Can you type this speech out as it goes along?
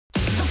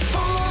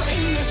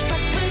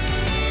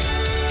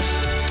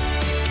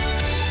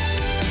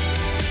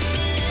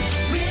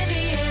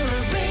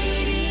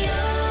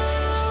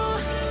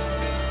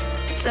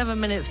7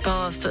 minutes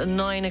past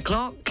 9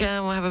 o'clock.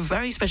 We'll have a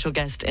very special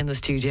guest in the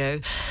studio,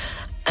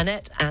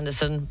 Annette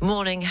Anderson.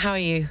 Morning, how are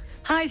you?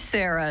 Hi,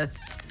 Sarah.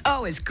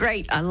 Oh, it's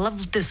great. I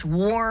love this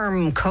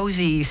warm,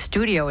 cozy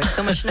studio. It's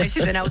so much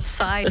nicer than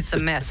outside. It's a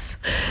mess.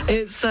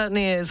 It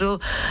certainly is.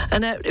 Well,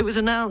 Annette, it was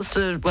announced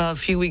a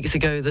few weeks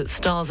ago that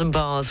Stars and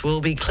Bars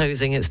will be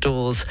closing its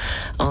doors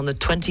on the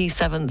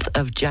 27th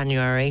of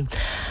January.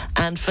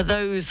 And for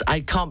those,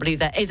 I can't believe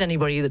there is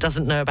anybody that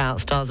doesn't know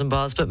about Stars and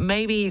Bars, but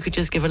maybe you could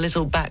just give a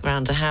little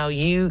background to how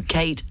you,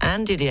 Kate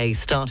and Didier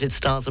started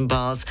Stars and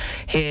Bars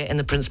here in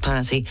the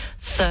Principality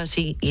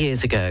 30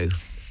 years ago.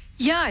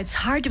 Yeah, it's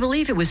hard to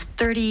believe it was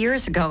 30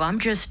 years ago. I'm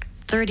just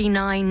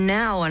 39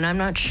 now, and I'm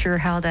not sure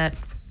how that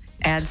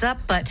adds up.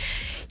 But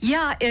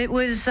yeah, it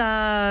was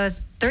 30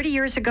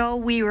 years ago.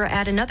 We were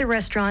at another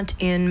restaurant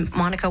in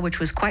Monaco, which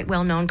was quite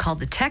well known, called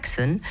the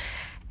Texan.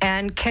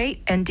 And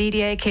Kate and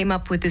Didier came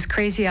up with this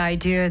crazy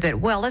idea that,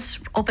 well, let's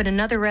open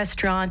another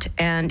restaurant,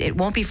 and it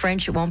won't be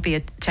French, it won't be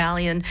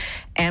Italian,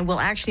 and we'll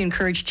actually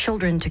encourage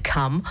children to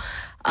come.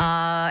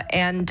 I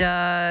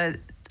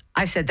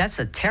said, that's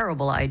a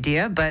terrible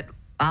idea, but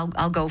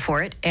I'll go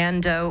for it.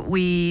 And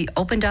we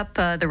opened up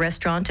the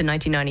restaurant in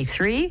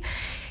 1993.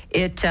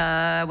 It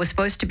was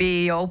supposed to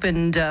be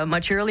opened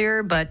much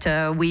earlier, but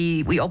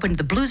we opened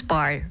the blues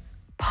bar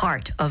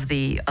part of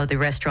the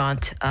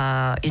restaurant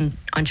on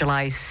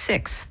July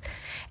 6th.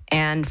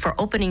 And for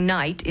opening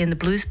night in the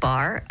blues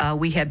bar,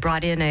 we had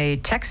brought in a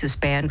Texas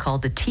band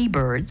called the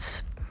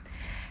T-Birds.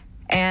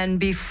 And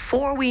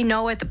before we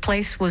know it, the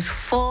place was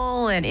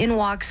full, and in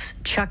walks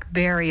Chuck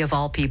Berry, of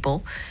all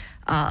people,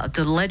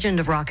 the legend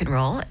of rock and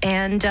roll.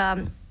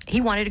 And he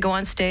wanted to go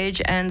on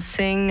stage and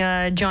sing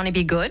Johnny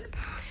B. Good.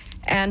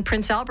 And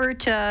Prince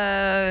Albert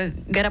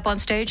got up on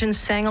stage and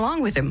sang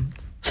along with him.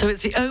 So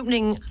it's the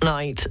opening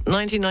night,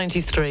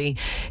 1993,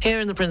 here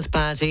in the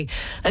Principality.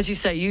 As you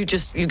say,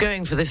 you're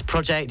going for this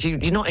project.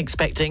 You're not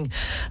expecting,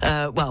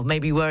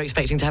 maybe you were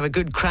expecting to have a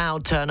good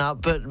crowd turn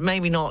up, but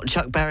maybe not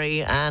Chuck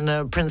Berry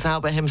and Prince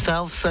Albert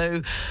himself.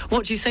 So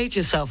what do you say to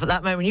yourself at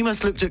that moment? You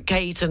must have looked at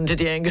Kate and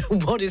Didier and go,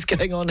 what is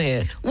going on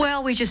here?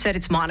 Well, we just said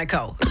it's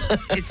Monaco.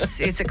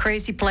 It's a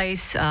crazy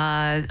place.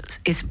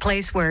 It's a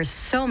place where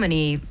so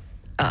many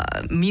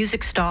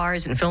music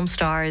stars and film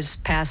stars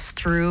pass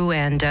through,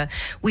 and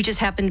we just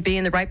happened to be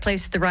in the right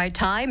place at the right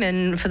time,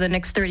 and for the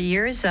next 30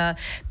 years,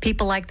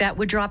 people like that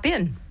would drop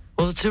in.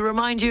 Well, to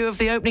remind you of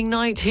the opening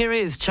night, here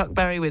is Chuck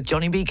Berry with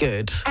Johnny B.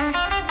 Good.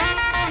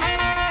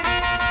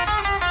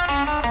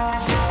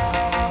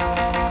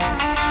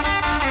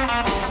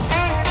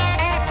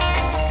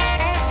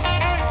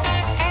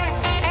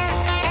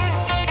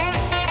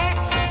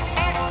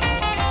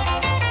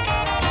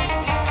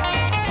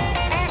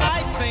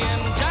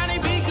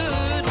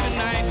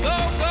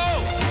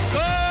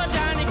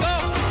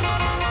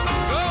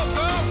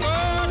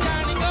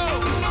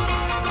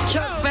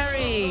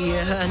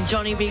 And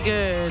Johnny B.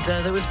 Good,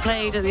 that was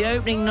played at the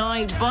opening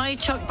night by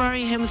Chuck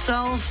Berry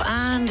himself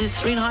and His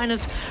Serene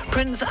Highness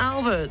Prince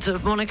Albert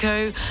of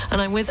Monaco.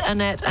 And I'm with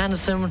Annette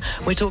Anderson.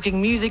 We're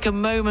talking music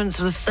and moments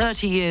of the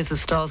 30 years of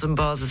Stars and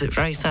Bars, as it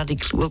very sadly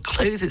will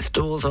close its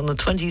doors on the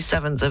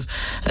 27th of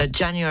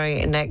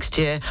January next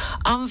year.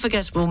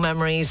 Unforgettable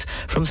memories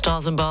from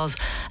Stars and Bars.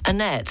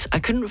 Annette, I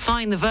couldn't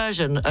find the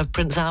version of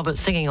Prince Albert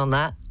singing on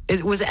that.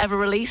 Was it ever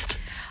released?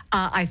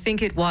 I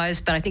think it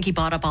was, but I think he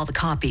bought up all the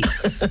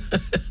copies.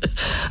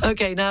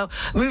 Okay, now,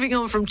 moving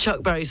on from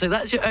Chuck Berry, so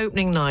that's your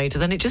opening night,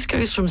 and then it just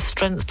goes from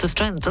strength to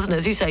strength, doesn't it?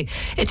 As you say,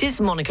 it is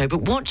Monaco,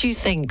 but what do you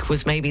think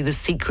was maybe the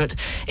secret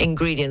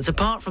ingredients,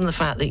 apart from the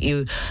fact that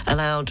you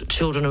allowed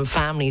children and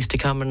families to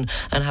come and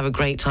have a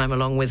great time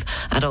along with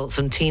adults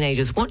and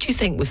teenagers? What do you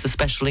think was the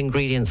special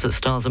ingredients at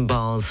Stars and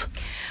Bars?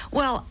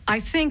 Well, I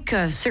think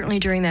certainly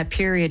during that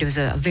period, it was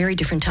a very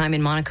different time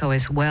in Monaco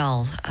as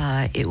well.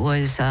 It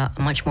was a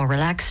much more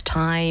relaxed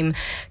time.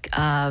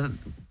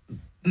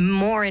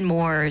 More and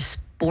more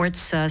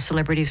sports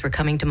celebrities were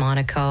coming to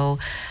Monaco.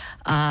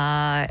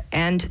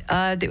 And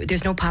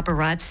there's no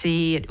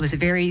paparazzi. It was a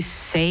very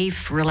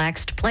safe,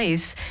 relaxed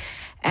place.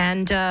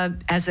 And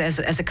as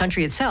a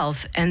country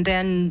itself. And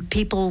then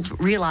people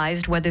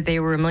realized, whether they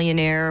were a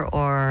millionaire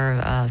or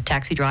a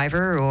taxi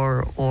driver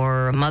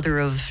or a mother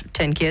of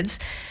 10 kids,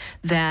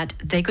 that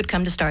they could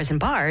come to Stars and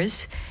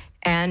Bars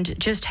and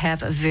just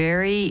have a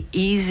very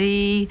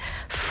easy,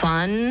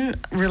 fun,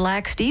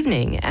 relaxed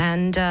evening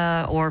and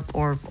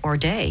or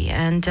day.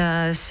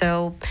 And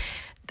so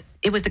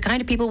it was the kind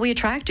of people we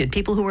attracted,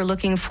 people who were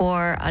looking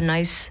for a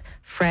nice,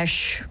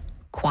 fresh,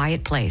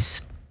 quiet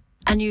place.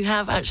 And you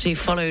have actually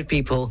followed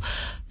people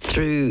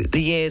through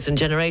the years and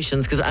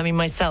generations, because I mean,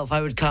 myself,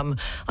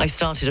 I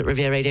started at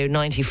Riviera Radio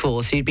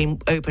 94, so you'd been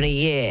open a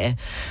year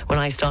when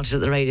I started at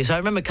the radio. So I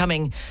remember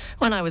coming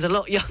when I was a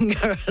lot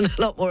younger and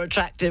a lot more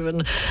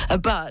attractive,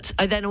 but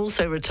I then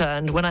also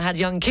returned when I had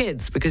young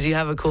kids, because you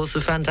have, of course, the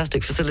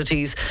fantastic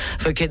facilities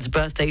for kids'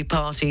 birthday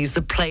parties,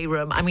 the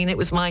playroom. I mean, it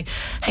was my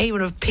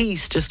haven of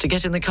peace just to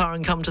get in the car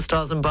and come to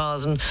Stars and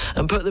Bars and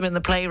put them in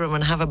the playroom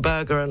and have a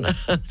burger and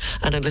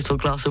a little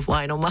glass of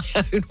wine on my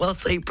own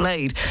whilst they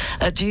played.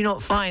 Do you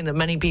not find find that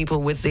many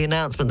people, with the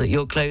announcement that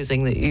you're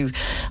closing, that you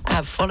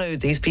have followed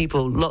these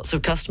people, lots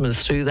of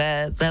customers through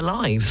their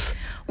lives?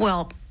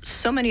 Well,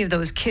 so many of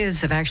those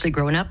kids have actually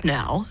grown up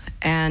now,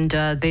 and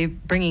they're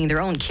bringing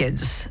their own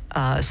kids.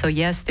 So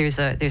yes, there's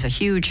a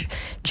huge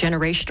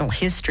generational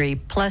history.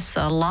 Plus,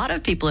 a lot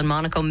of people in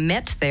Monaco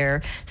met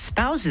their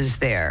spouses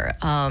there.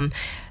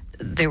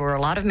 There were a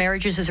lot of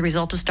marriages as a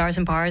result of Stars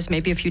and Bars,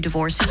 maybe a few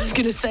divorces. I was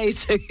going to say,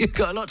 so you've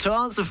got a lot to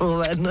answer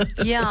for then.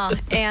 Yeah,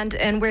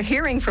 and we're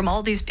hearing from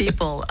all these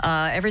people.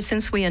 Ever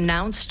since we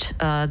announced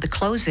the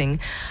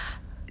closing,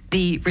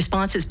 the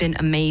response has been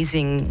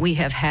amazing. We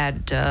have had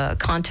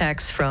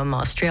contacts from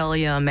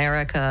Australia,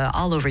 America,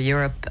 all over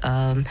Europe,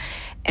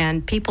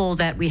 and people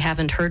that we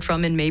haven't heard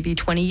from in maybe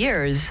 20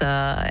 years.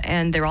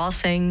 And they're all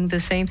saying the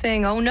same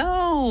thing, oh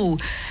no!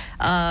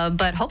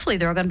 But hopefully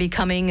they're all going to be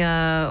coming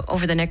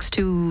over the next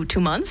two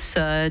months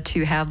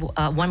to have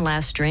one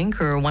last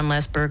drink or one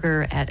last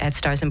burger at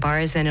Stars and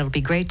Bars, and it'll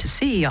be great to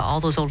see all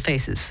those old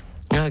faces.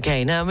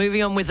 Okay, now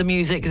moving on with the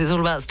music, because it's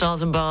all about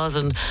Stars and Bars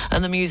and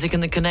the music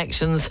and the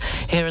connections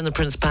here in the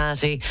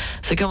Principality.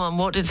 So come on,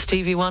 what did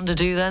Stevie Wonder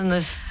do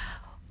then?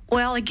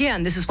 Well,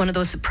 again, this is one of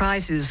those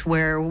surprises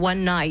where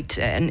one night,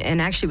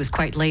 and actually it was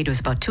quite late, it was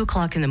about 2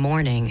 o'clock in the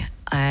morning,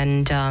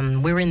 and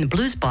we were in the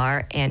blues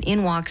bar, and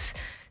in walks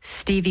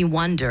Stevie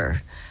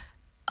Wonder,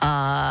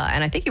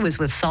 and I think he was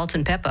with Salt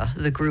and Pepper,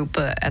 the group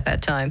at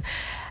that time.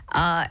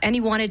 And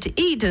he wanted to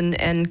eat,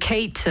 and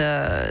Kate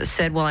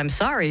said, well, I'm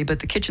sorry, but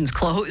the kitchen's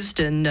closed,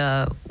 and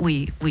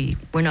we're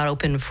not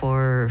open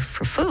for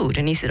food.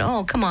 And he said,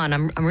 oh, come on,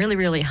 I'm really,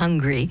 really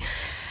hungry.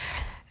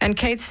 And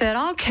Kate said,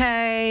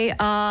 okay,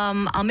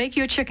 I'll make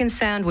you a chicken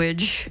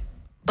sandwich,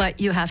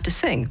 but you have to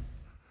sing.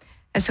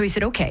 And so he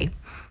said, okay.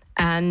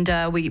 And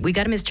we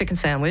got him his chicken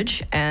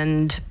sandwich,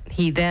 and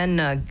he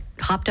then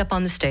hopped up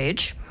on the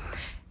stage.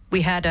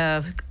 We had,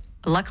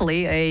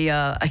 luckily,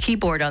 a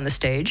keyboard on the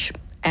stage.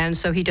 And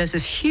so he does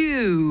this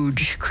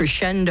huge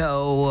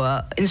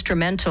crescendo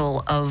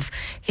instrumental of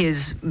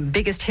his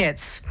biggest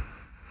hits,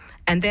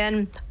 and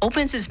then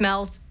opens his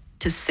mouth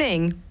to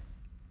sing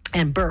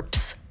and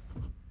burps.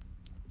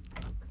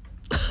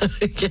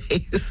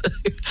 Okay.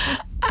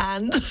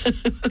 And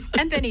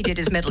then he did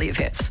his medley of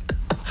hits.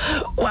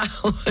 Wow.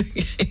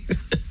 Okay.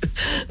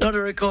 Not a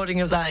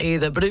recording of that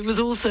either, but it was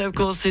also, of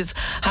course, his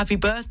happy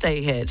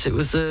birthday hit. It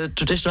was a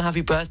traditional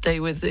happy birthday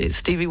with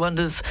Stevie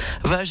Wonder's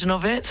version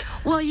of it.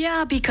 Well,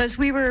 yeah, because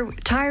we were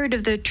tired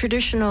of the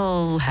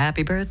traditional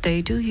happy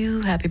birthday to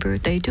you, happy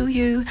birthday to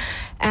you.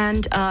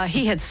 And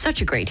he had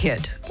such a great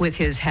hit with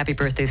his happy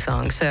birthday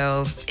song.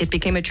 So it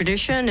became a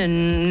tradition,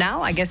 and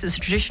now I guess it's a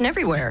tradition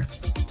everywhere.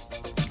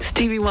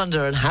 Stevie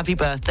Wonder and Happy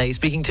Birthday,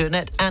 speaking to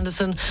Annette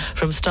Anderson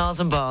from Stars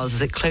and Bars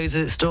as it closes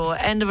its door.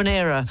 End of an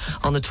era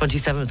on the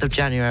 27th of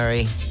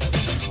January.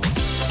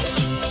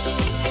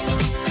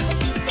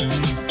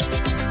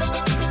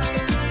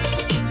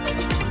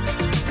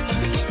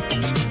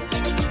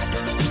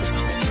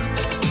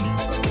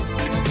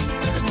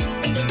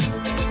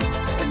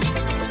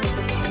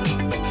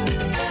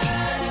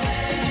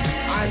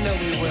 I know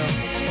we will,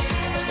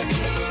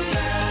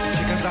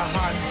 because our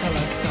hearts tell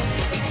us so.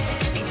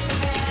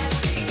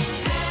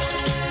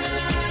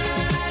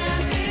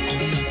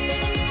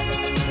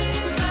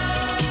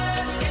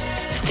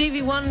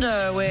 Stevie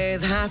Wonder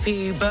with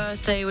Happy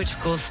Birthday, which of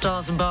course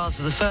Stars and Bars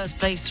was the first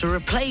place to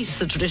replace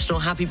the traditional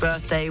Happy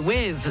Birthday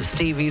with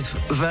Stevie's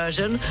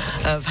version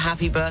of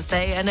Happy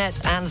Birthday.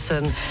 Annette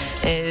Anderson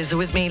is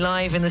with me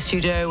live in the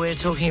studio. We're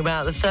talking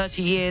about the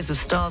 30 years of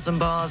Stars and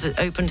Bars. It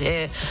opened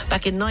here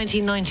back in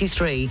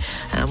 1993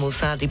 and will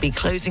sadly be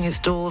closing its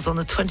doors on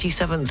the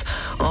 27th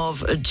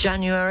of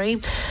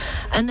January.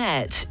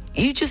 Annette,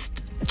 you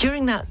just,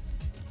 during that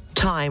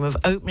time of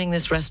opening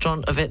this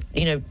restaurant, of it,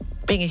 you know,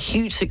 being a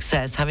huge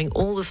success, having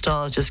all the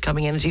stars just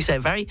coming in, as you say,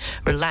 very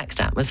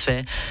relaxed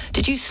atmosphere.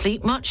 Did you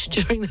sleep much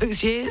during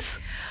those years?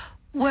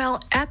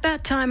 Well, at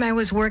that time I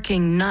was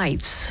working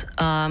nights,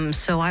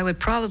 so I would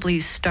probably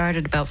start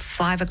at about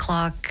 5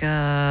 o'clock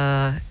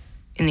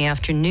in the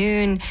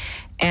afternoon,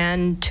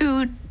 and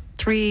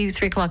 3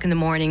 o'clock in the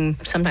morning,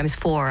 sometimes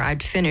 4,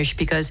 I'd finish,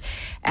 because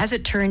as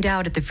it turned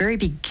out at the very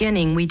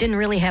beginning, we didn't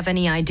really have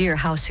any idea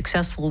how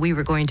successful we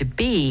were going to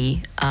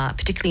be,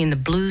 particularly in the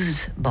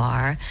blues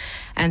bar.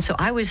 And so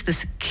I was the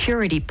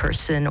security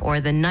person,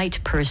 or the night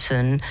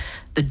person,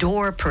 the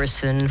door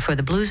person for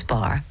the blues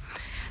bar.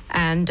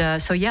 And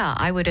so, yeah,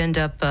 I would end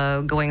up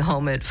going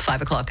home at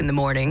 5 o'clock in the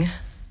morning.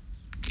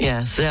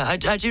 Yes, yeah,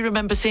 I do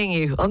remember seeing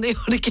you on the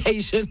odd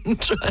occasion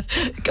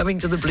coming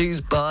to the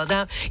blues bar.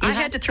 Now, I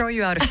had to throw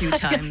you out a few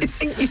times, I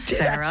think you did,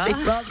 Sarah.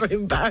 actually, rather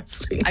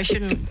embarrassing. I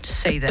shouldn't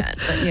say that,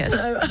 but yes.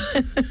 No.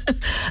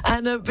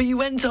 And but you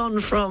went on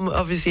from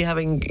obviously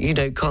having, you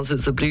know,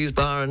 concerts at the blues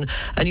bar, and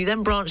you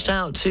then branched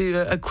out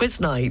to a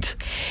quiz night.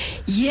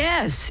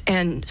 Yes,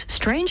 and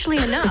strangely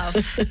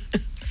enough,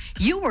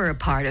 you were a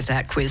part of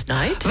that quiz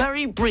night.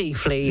 Very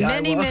briefly.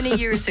 Many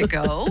years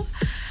ago.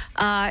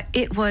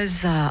 It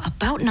was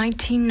about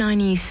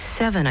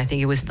 1997, I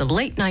think. It was the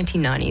late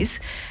 1990s.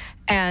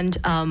 And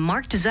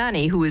Mark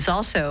Desani, who is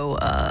also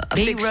a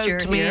fixture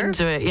roped me here.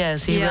 into it.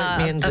 Yes, he roped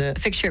me into a it.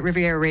 fixture at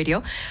Riviera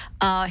Radio.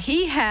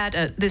 He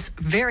had this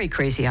very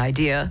crazy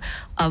idea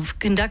of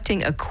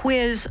conducting a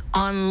quiz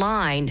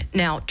online.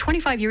 Now,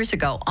 25 years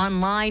ago,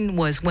 online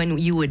was when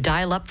you would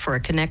dial up for a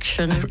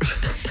connection,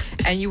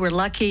 and you were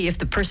lucky if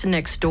the person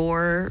next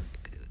door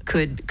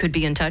could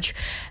be in touch.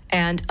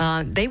 And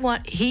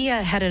he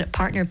had a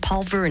partner,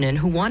 Paul Vernon,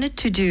 who wanted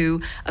to do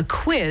a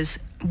quiz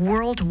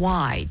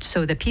worldwide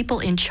so that people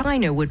in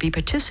China would be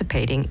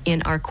participating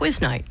in our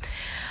quiz night.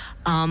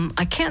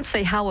 I can't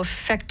say how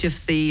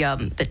effective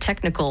the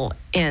technical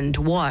end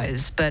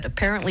was, but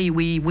apparently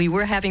we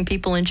were having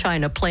people in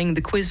China playing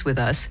the quiz with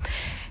us.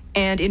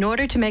 And in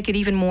order to make it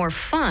even more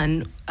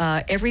fun,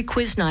 every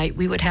quiz night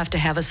we would have to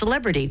have a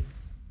celebrity.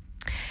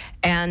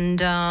 And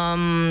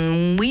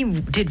we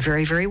did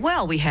very, very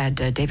well. We had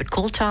David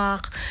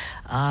Coulthard,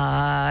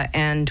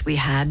 and we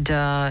had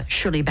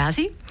Shirley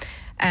Bassey.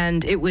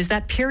 And it was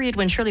that period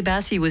when Shirley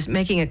Bassey was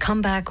making a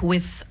comeback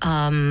with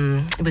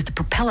it was the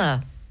Propeller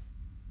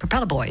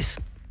Boys.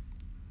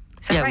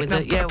 Is that right?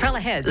 Propeller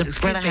Heads. The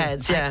Propeller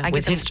Heads, yeah.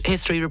 With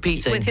history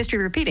repeating. With history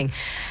repeating.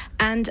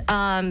 And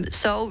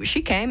so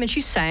she came and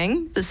she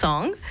sang the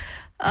song.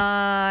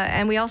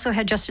 And we also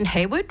had Justin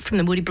Hayward from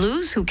the Moody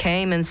Blues, who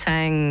came and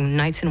sang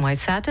Nights in White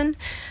Satin.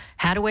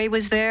 Hathaway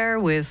was there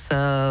with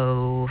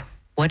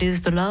What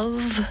Is the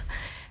Love?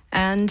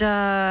 And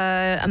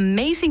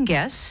amazing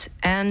guests.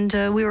 And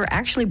we were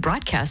actually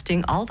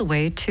broadcasting all the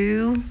way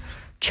to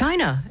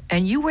China,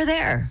 and you were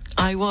there.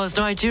 I was.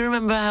 No, I do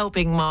remember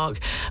helping Mark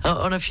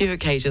on a few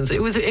occasions.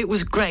 It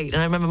was great,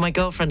 and I remember my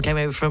girlfriend came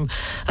over from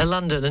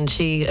London, and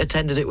she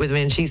attended it with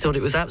me, and she thought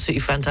it was absolutely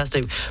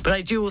fantastic. But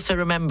I do also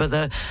remember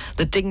the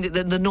ding,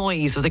 the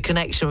noise of the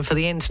connection for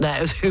the internet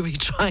as we were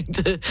trying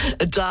to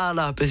dial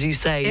up, as you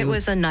say. It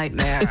was a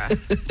nightmare.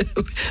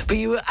 But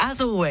you were, as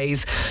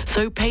always,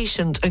 so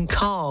patient and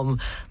calm.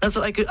 That's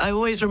what I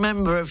always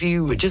remember of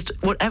you. Just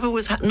whatever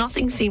was,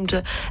 nothing seemed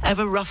to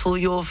ever ruffle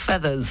your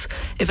feathers.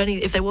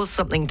 If there was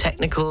something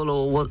technical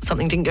or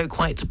something didn't go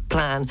quite to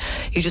plan,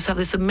 you just have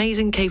this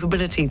amazing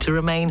capability to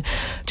remain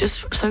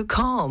just so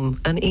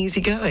calm and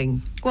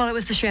easygoing. Well, it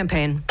was the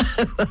champagne.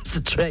 That's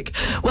the trick.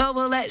 Well,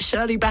 we'll let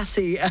Shirley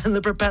Bassey and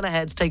the Propeller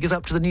Heads take us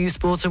up to the news,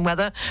 sport and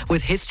weather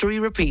with history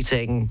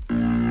repeating.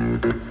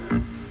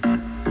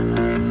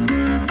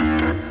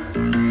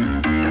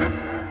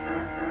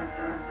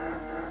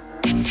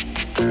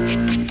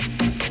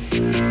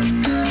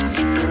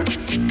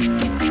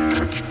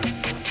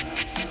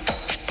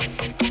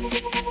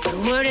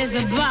 What is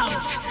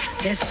about?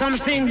 There's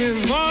something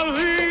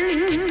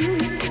evolving.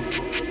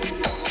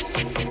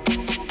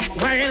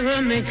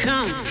 Whatever may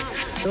come,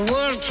 the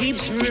world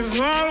keeps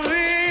revolving.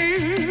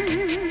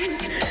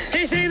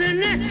 They say the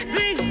next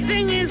big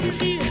thing is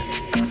here.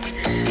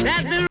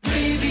 That the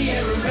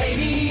Riviera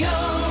Radio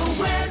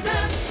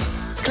weather.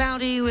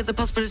 Cloudy with the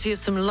possibility of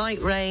some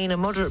light rain, a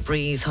moderate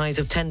breeze, highs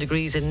of 10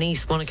 degrees in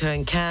Nice, Monaco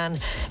and Cannes.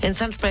 In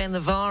Saint-Tropez and the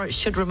Var, it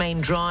should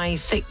remain dry,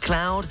 thick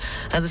cloud.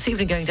 This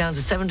evening going down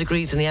to 7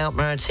 degrees in the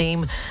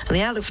Alpes-Maritimes. And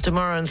the outlook for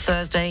tomorrow and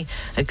Thursday,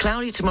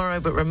 cloudy tomorrow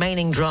but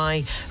remaining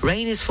dry.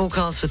 Rain is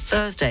forecast for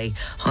Thursday,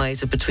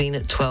 highs of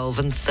between 12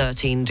 and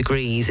 13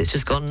 degrees. It's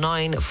just gone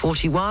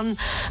 9:41,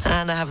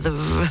 and I have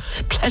the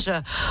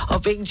pleasure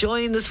of being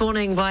joined this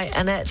morning by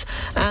Annette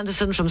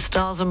Anderson from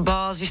Stars and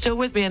Bars. You still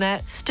with me,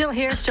 Annette? Still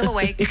here, still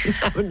awake.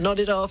 Haven't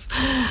nodded off.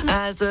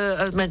 As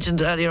I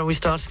mentioned earlier when we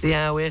started the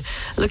hour, we're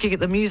looking at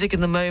the music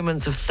and the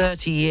moments of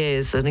 30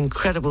 years. An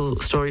incredible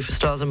story for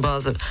Stars and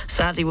Bars that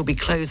sadly will be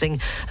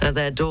closing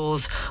their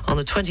doors on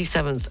the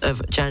 27th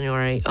of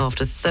January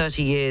after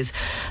 30 years.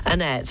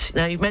 Annette,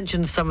 now you've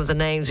mentioned some of the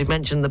names. You've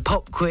mentioned the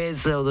pop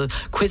quiz, or the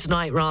quiz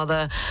night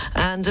rather,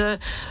 and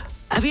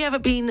have you ever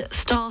been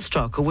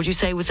starstruck, or would you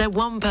say, was there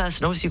one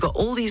person? Obviously, you've got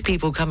all these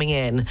people coming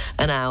in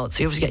and out,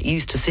 so you obviously get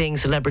used to seeing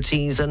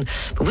celebrities,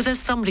 but was there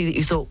somebody that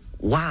you thought,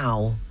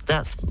 wow,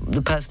 that's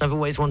the person I've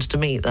always wanted to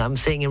meet, that I'm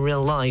seeing in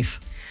real life?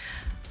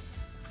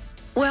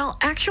 Well,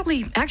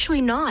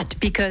 actually not,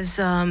 because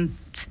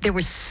there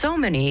were so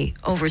many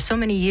over so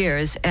many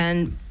years,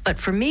 but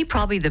for me,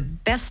 probably the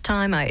best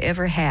time I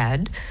ever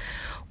had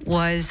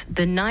was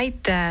the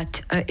night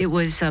that it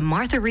was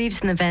Martha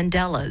Reeves and the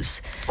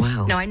Vandellas.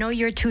 Wow. Now, I know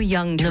you're too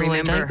young to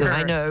remember her.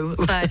 I know.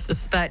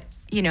 but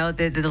you know,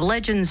 the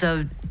legends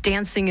of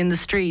Dancing in the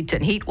Street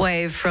and Heat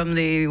Wave from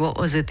the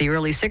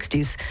early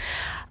 60s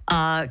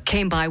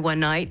came by one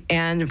night,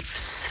 and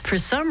for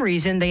some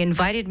reason they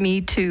invited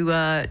me to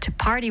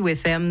party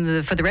with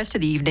them for the rest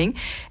of the evening,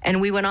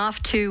 and we went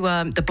off to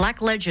the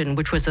Black Legend,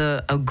 which was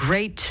a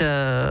great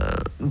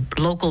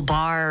local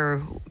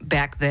bar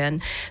back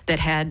then that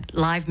had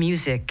live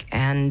music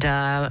and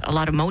a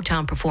lot of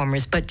Motown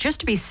performers. But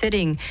just to be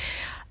sitting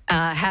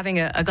having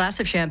a glass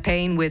of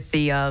champagne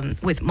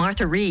with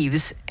Martha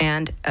Reeves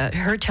and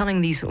her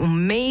telling these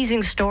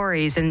amazing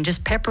stories and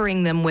just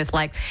peppering them with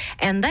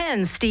and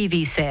then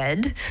Stevie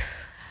said,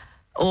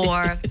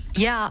 or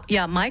yeah,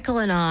 Michael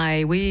and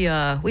I, we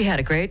had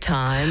a great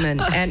time,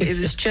 and it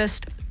was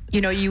just You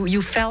know,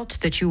 you felt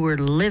that you were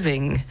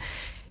living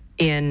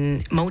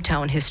in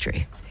Motown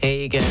history.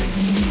 Here you go.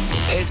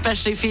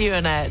 Especially for you,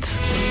 Annette.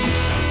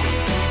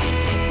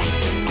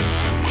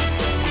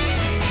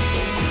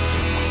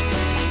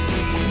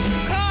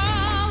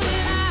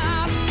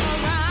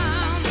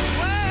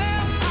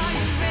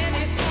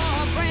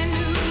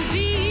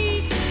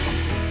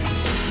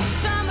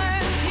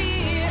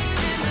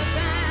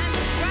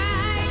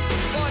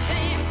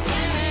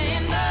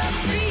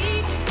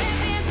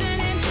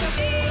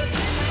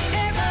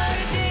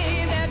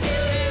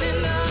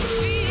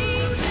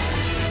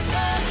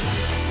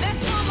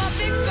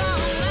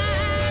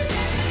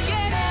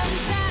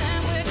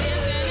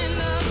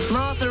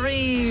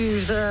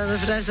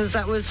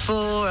 That was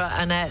for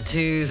Annette,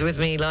 who's with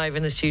me live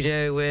in the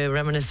studio. We're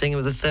reminiscing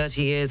of the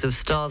 30 years of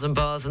Stars and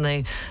Bars, and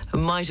they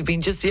might have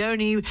been just the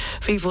only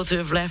people to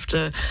have left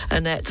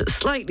Annette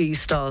slightly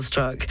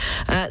starstruck.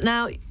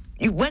 Now,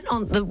 you went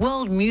on, the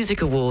World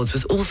Music Awards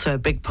was also a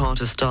big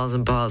part of Stars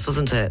and Bars,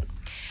 wasn't it?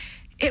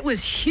 It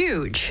was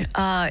huge.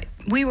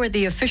 We were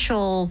the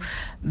official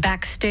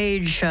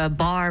backstage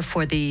bar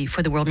for the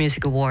World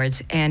Music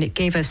Awards, and it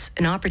gave us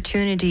an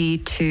opportunity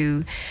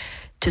to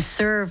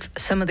serve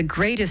some of the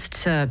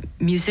greatest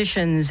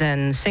musicians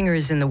and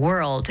singers in the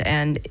world.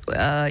 And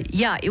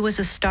it was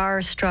a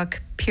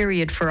star-struck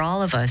period for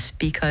all of us,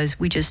 because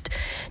we just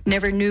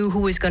never knew who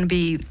was going to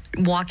be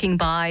walking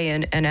by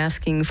and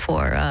asking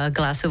for a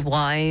glass of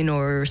wine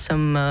or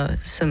some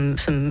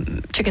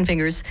chicken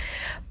fingers.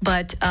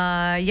 But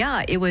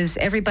it was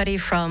everybody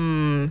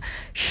from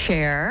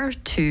Cher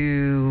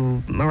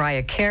to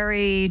Mariah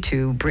Carey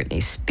to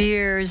Britney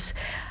Spears.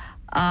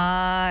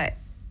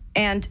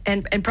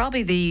 And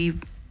probably the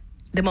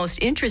most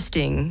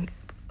interesting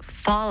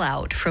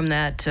fallout from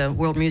that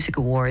World Music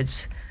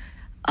Awards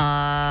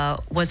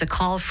was a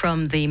call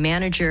from the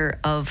manager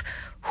of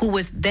who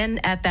was then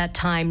at that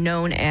time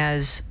known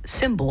as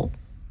Symbol,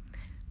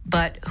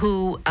 but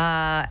who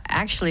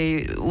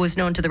actually was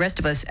known to the rest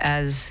of us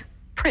as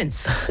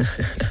Prince.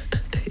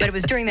 But it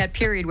was during that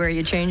period where he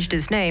had changed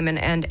his name,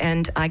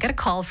 and I got a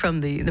call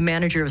from the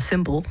manager of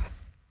Symbol,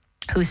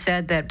 who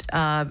said that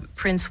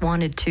Prince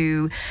wanted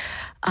to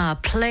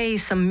play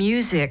some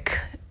music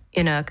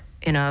in a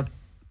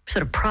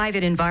sort of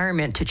private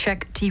environment to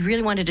check. He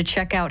really wanted to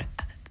check out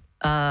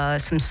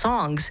some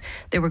songs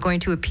that were going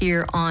to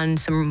appear on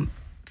some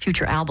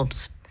future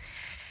albums.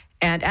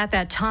 And at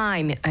that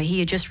time, he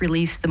had just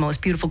released The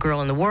Most Beautiful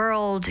Girl in the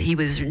World. He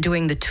was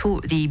doing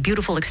the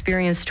Beautiful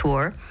Experience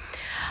tour.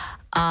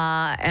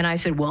 And I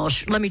said, well,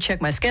 let me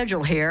check my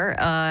schedule here.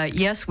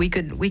 Yes, we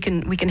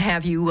can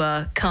have you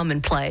come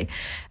and play.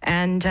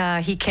 And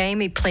he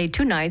came. He played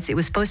 2 nights. It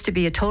was supposed to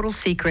be a total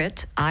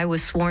secret. I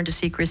was sworn to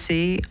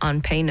secrecy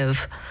on pain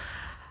of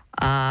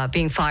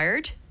being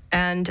fired.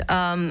 And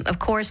of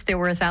course, there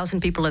were 1,000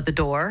 people at the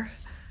door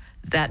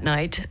that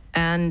night.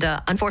 And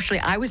unfortunately,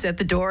 I was at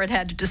the door and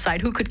had to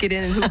decide who could get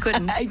in and who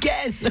couldn't.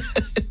 Again.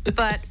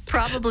 But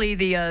probably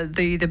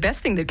the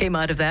best thing that came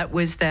out of that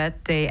was that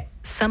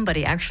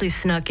somebody actually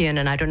snuck in,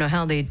 and I don't know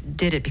how they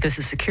did it because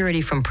the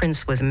security from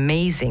Prince was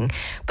amazing,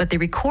 but they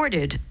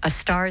recorded a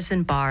Stars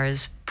and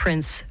Bars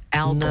Prince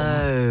album.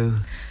 No.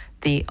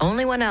 The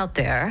only one out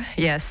there,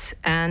 yes.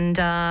 And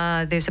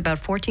there's about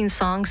 14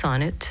 songs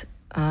on it.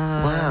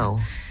 Wow.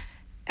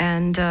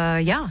 And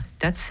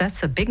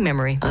that's a big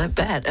memory. I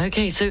bet.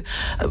 Okay, so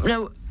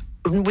now,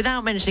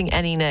 without mentioning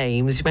any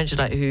names, you mentioned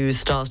like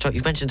who's starstruck.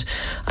 You've mentioned,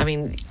 I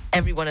mean,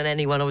 everyone and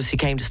anyone obviously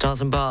came to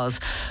Stars and Bars.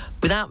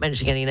 Without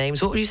mentioning any names,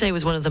 what would you say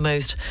was one of the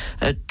most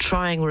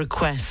trying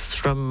requests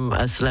from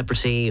a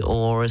celebrity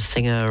or a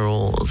singer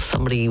or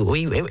somebody, or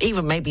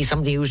even maybe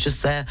somebody who was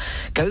just there,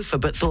 gopher,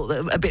 but thought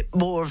that a bit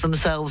more of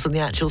themselves than the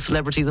actual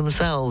celebrity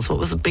themselves? What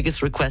was the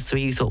biggest request where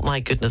you thought,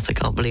 my goodness, I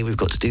can't believe we've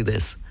got to do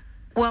this?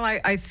 Well,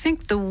 I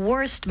think the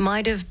worst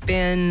might have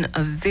been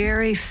a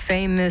very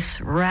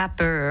famous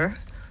rapper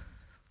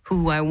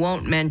who I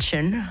won't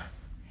mention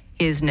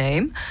his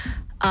name,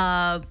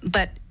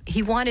 but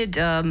he wanted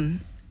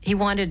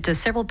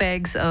several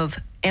bags of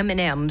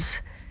M&Ms,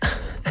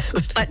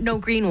 but no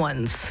green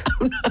ones.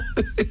 Oh, no.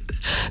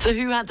 So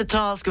who had the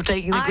task of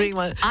taking the green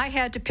one? I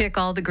had to pick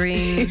all the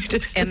green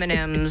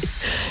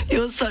M&Ms.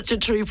 You're such a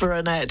trooper,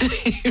 Annette.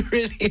 You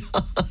really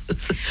are.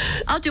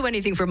 I'll do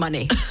anything for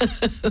money.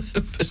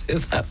 Put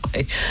it that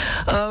way.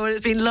 Oh, well,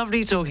 it's been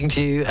lovely talking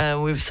to you.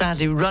 We're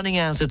sadly running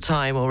out of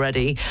time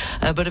already.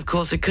 But of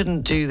course, I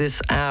couldn't do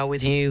this hour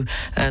with you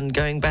and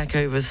going back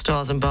over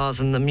Stars and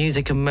Bars and the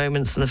music and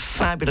moments and the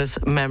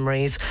fabulous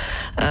memories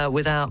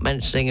without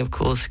mentioning, of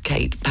course,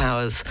 Kate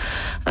Powers,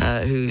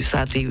 who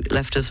sadly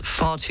left us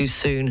far too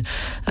soon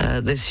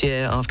this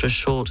year after a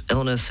short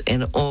illness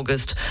in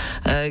August.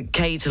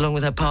 Kate, along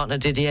with her partner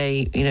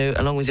Didier,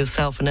 along with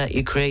yourself, Annette,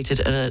 you created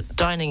a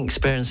dining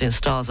experience in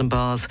Stars and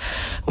Bars,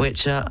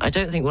 which I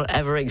don't think will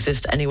ever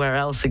exist anywhere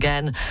else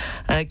again.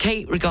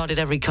 Kate regarded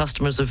every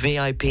customer as a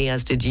VIP,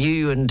 as did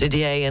you and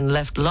Didier, and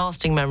left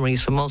lasting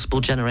memories for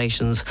multiple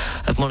generations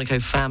of Monaco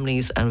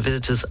families and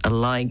visitors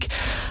alike.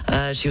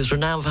 She was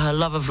renowned for her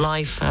love of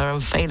life, her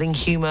unfailing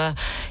humour,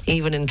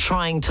 even in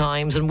trying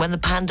times. And when the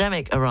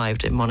pandemic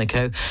arrived in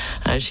Monaco,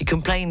 she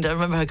complained. I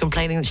remember her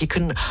complaining that she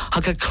couldn't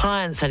hug her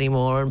clients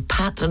anymore and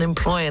pat an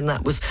employee, and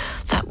that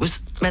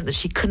meant that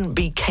she couldn't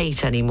be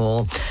Kate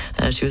anymore.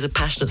 She was a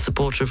passionate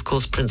supporter, of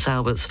course, Prince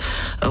Albert's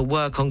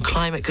work on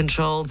climate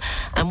control.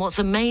 And what's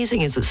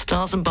amazing is that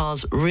Stars and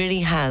Bars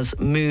really has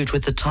moved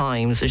with the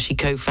times, as she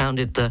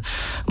co-founded the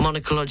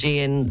Monacology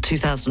in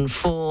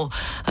 2004,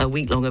 a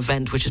week-long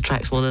event which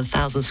attracts more than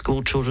 1,000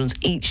 school children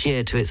each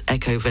year to its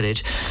Eco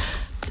Village.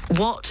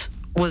 What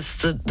was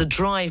the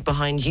drive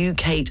behind you,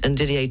 Kate and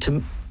Didier,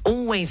 to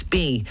always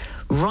be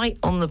right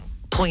on the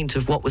point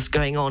of what was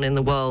going on in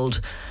the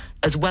world,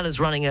 as well as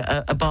running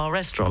a bar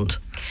restaurant?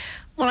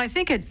 Well, I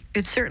think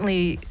it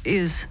certainly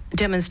is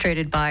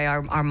demonstrated by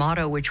our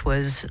motto, which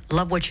was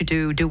love what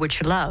you do what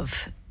you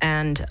love.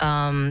 And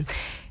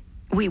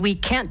we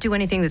can't do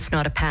anything that's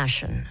not a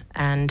passion.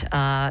 And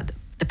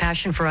the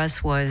passion for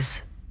us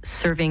was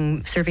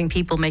serving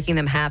people, making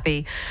them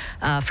happy.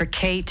 For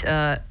Kate,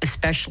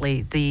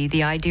 especially,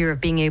 the idea of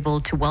being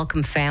able to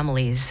welcome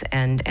families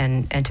and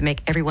to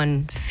make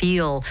everyone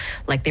feel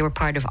like they were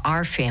part of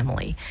our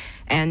family.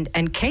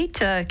 And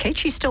Kate,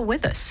 she's still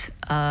with us.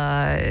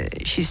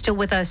 She's still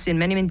with us in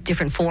many, many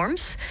different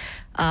forms,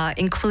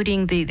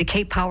 including the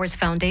Kate Powers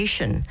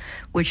Foundation,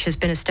 which has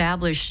been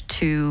established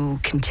to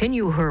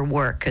continue her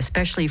work,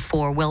 especially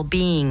for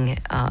well-being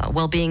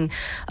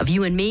of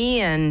you and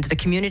me and the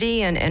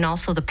community and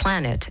also the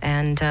planet.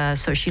 And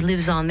so she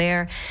lives on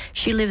there.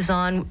 She lives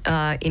on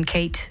in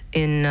Kate,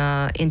 in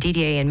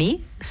Didier and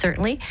me,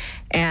 certainly,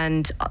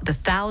 and the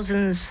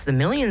thousands, the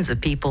millions of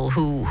people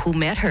who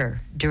met her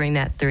during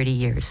that 30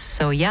 years.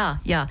 So yeah,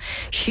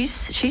 she's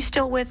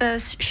still with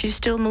us. She's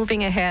still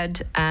moving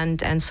ahead,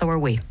 and so are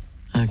we.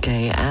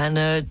 Okay,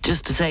 and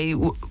just to say,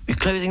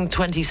 closing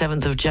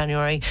 27th of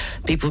January,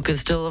 people can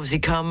still obviously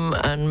come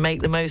and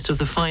make the most of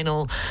the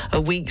final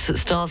weeks at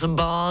Stars and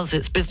Bars.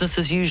 It's business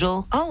as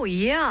usual. Oh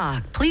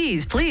yeah,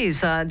 please.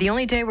 The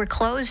only day we're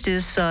closed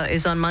is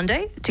on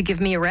Monday to give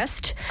me a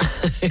rest.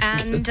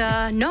 And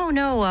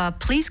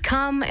please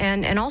come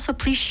and also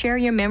please share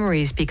your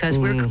memories, because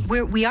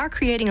we are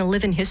creating a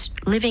living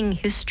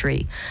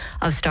history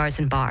of Stars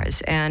and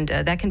Bars, and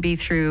that can be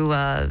through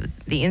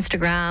the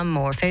Instagram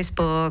or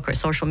Facebook or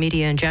social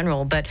media in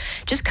general, but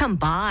just come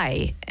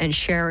by and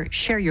share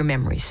your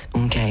memories.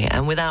 Okay,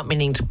 and without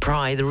meaning to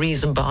pry, the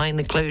reason behind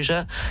the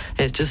closure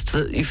is just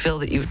that you feel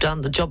that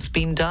the job's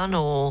been done,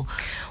 or?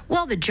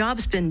 Well, the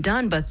job's been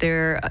done, but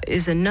there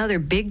is another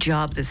big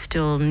job that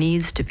still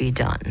needs to be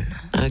done.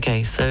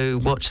 Okay, so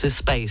watch this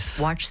space.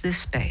 Watch this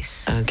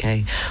space.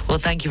 Okay. Well,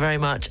 thank you very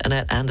much,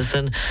 Annette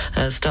Anderson,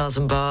 Stars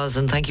and Bars,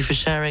 and thank you for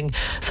sharing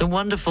some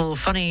wonderful,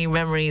 funny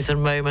memories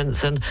and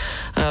moments. And,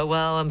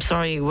 I'm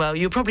sorry,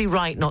 you're probably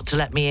right not to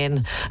let me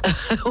in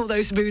all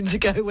those moons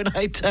ago when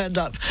I turned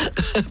up,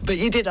 but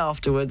you did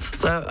afterwards,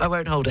 so I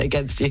won't hold it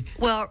against you.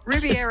 Well,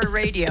 Riviera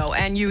Radio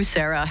and you,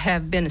 Sarah,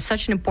 have been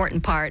such an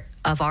important part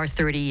of our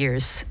 30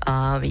 years.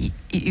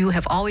 You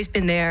have always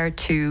been there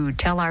to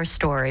tell our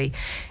story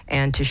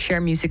and to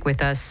share music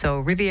with us. So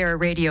Riviera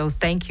Radio,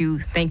 thank you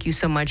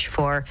so much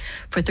for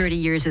 30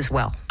 years as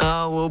well.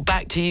 Oh, well,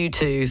 back to you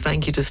too.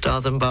 Thank you to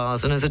Stars and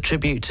Bars, and as a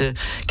tribute to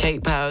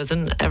Kate Powers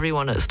and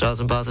everyone at Stars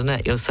and Bars,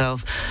 Annette,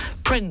 yourself,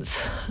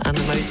 Prince, and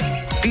the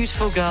most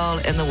beautiful girl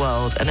in the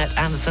world, Annette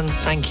Anderson,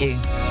 thank you.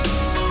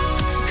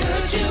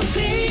 Could you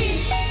be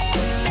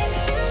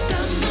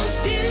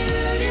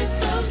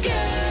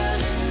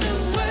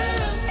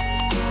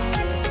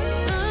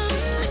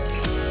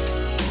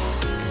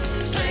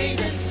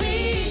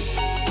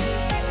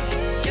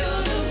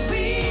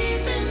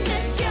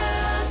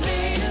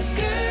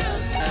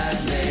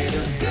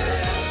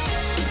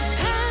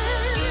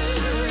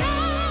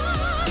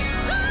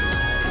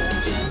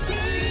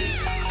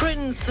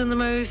and the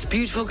most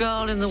beautiful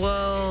girl in the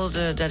world,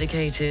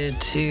 dedicated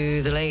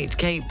to the late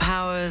Kate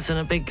Powers, and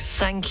a big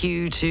thank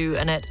you to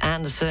Annette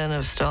Anderson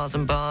of Stars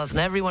and Bars and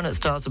everyone at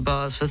Stars and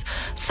Bars for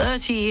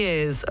 30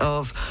 years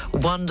of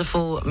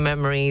wonderful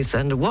memories.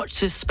 And watch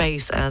this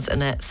space, as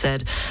Annette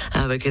said,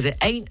 because it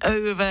ain't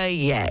over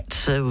yet.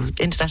 So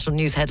international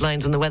news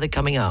headlines and the weather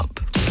coming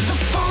up.